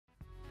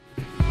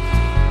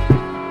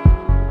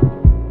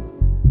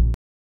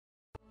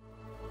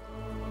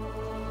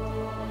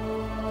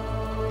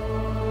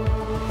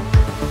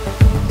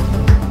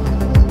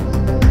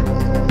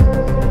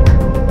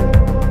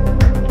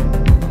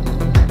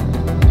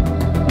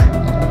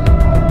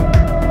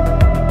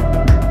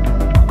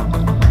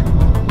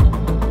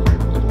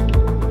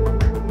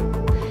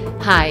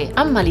Hi,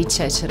 I'm Malì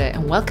Cecere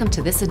and welcome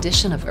to this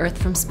edition of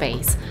Earth from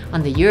Space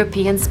on the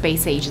European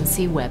Space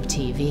Agency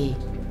Web-TV.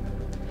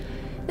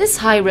 This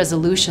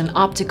high-resolution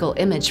optical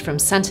image from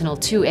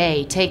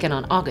Sentinel-2A taken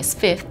on August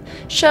 5th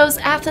shows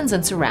Athens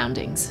and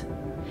surroundings.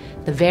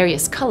 The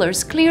various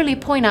colors clearly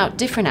point out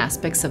different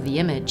aspects of the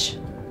image.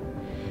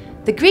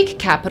 The Greek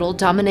capital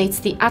dominates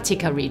the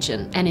Attica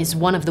region and is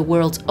one of the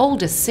world's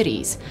oldest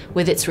cities,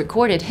 with its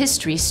recorded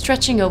history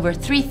stretching over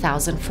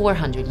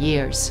 3,400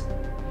 years.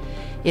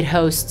 It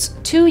hosts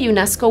two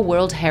UNESCO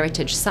World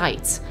Heritage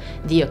Sites,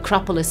 the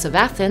Acropolis of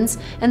Athens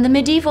and the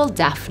medieval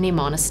Daphne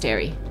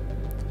Monastery.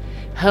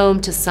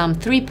 Home to some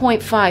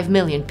 3.5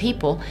 million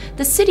people,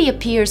 the city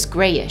appears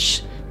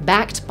grayish,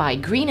 backed by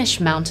greenish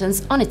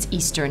mountains on its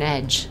eastern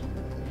edge.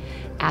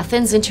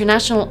 Athens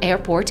International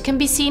Airport can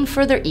be seen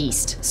further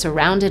east,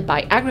 surrounded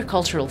by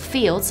agricultural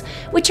fields,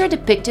 which are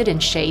depicted in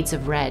shades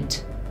of red.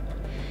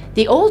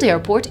 The old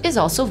airport is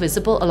also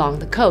visible along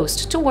the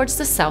coast towards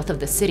the south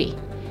of the city,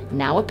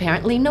 now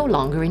apparently no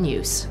longer in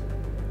use.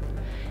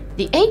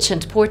 The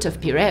ancient port of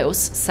Piraeus,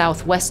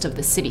 southwest of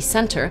the city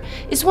center,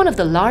 is one of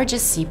the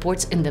largest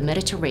seaports in the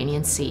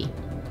Mediterranean Sea.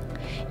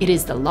 It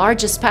is the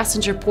largest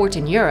passenger port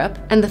in Europe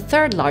and the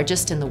third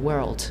largest in the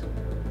world.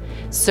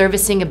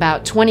 Servicing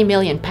about 20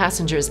 million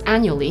passengers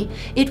annually,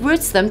 it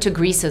routes them to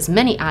Greece's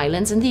many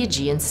islands in the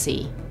Aegean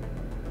Sea.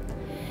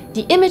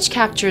 The image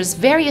captures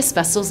various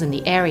vessels in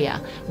the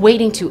area,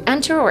 waiting to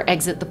enter or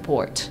exit the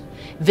port,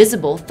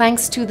 visible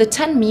thanks to the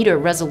 10-meter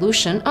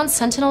resolution on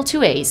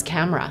Sentinel-2A's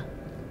camera.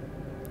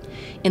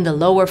 In the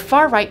lower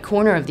far right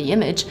corner of the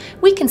image,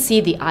 we can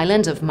see the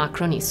island of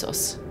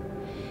Makronissos.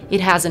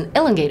 It has an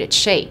elongated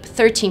shape,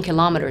 13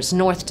 kilometers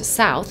north to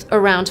south,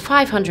 around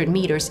 500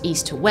 meters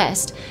east to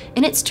west,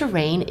 and its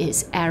terrain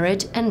is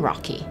arid and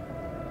rocky.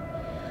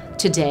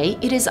 Today,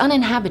 it is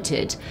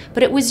uninhabited,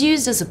 but it was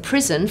used as a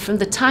prison from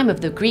the time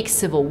of the Greek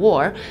Civil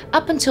War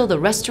up until the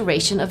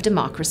restoration of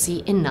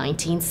democracy in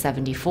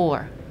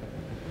 1974.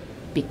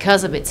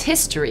 Because of its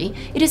history,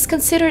 it is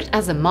considered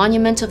as a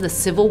monument of the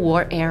Civil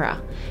War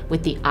era,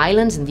 with the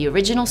island and the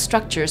original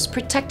structures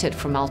protected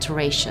from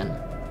alteration.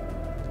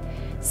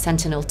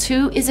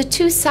 Sentinel-2 is a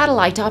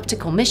two-satellite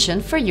optical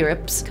mission for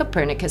Europe's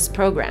Copernicus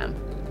program.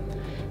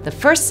 The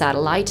first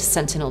satellite,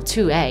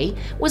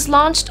 Sentinel-2A, was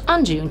launched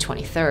on June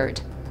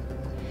 23rd.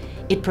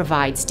 It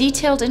provides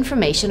detailed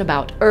information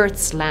about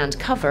Earth's land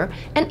cover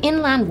and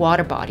inland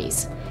water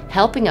bodies,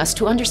 helping us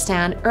to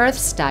understand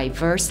Earth's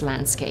diverse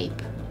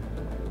landscape.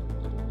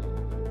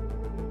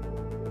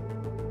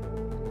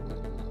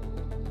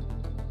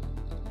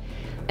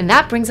 And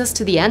that brings us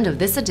to the end of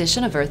this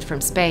edition of Earth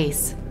from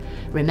Space.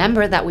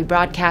 Remember that we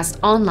broadcast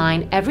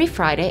online every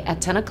Friday at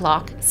 10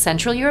 o'clock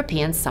Central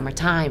European Summer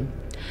Time.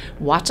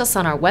 Watch us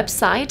on our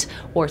website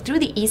or through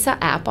the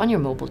ESA app on your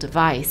mobile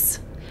device.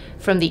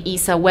 From the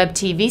ESA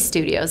Web-TV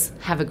studios,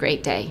 have a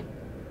great day.